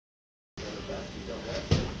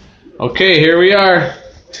Okay, here we are.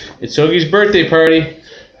 It's Oogie's birthday party.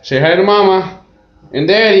 Say hi to Mama and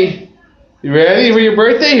Daddy. You ready for your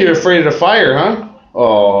birthday? You're afraid of the fire, huh?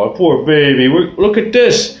 Oh, poor baby. Look at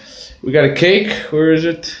this. We got a cake. Where is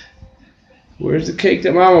it? Where's the cake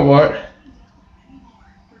that Mama bought?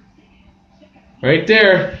 Right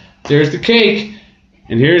there. There's the cake.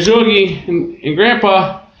 And here's Oogie and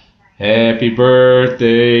Grandpa. Happy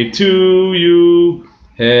birthday to you.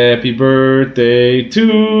 Happy birthday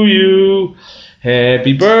to you.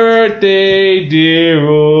 Happy birthday, dear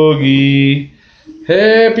Oogie.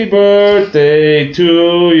 Happy birthday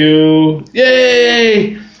to you.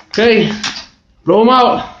 Yay! Okay, blow them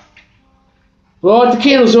out. Blow out the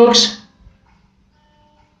candles, Oogs.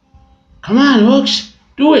 Come on, Oogs.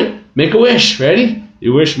 Do it. Make a wish. Ready?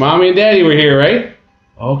 You wish Mommy and Daddy were here, right?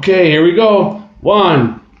 Okay, here we go.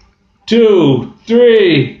 1, 2,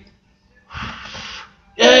 3.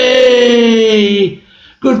 Yay!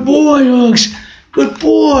 Good boy, Oogs. Good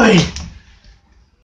boy.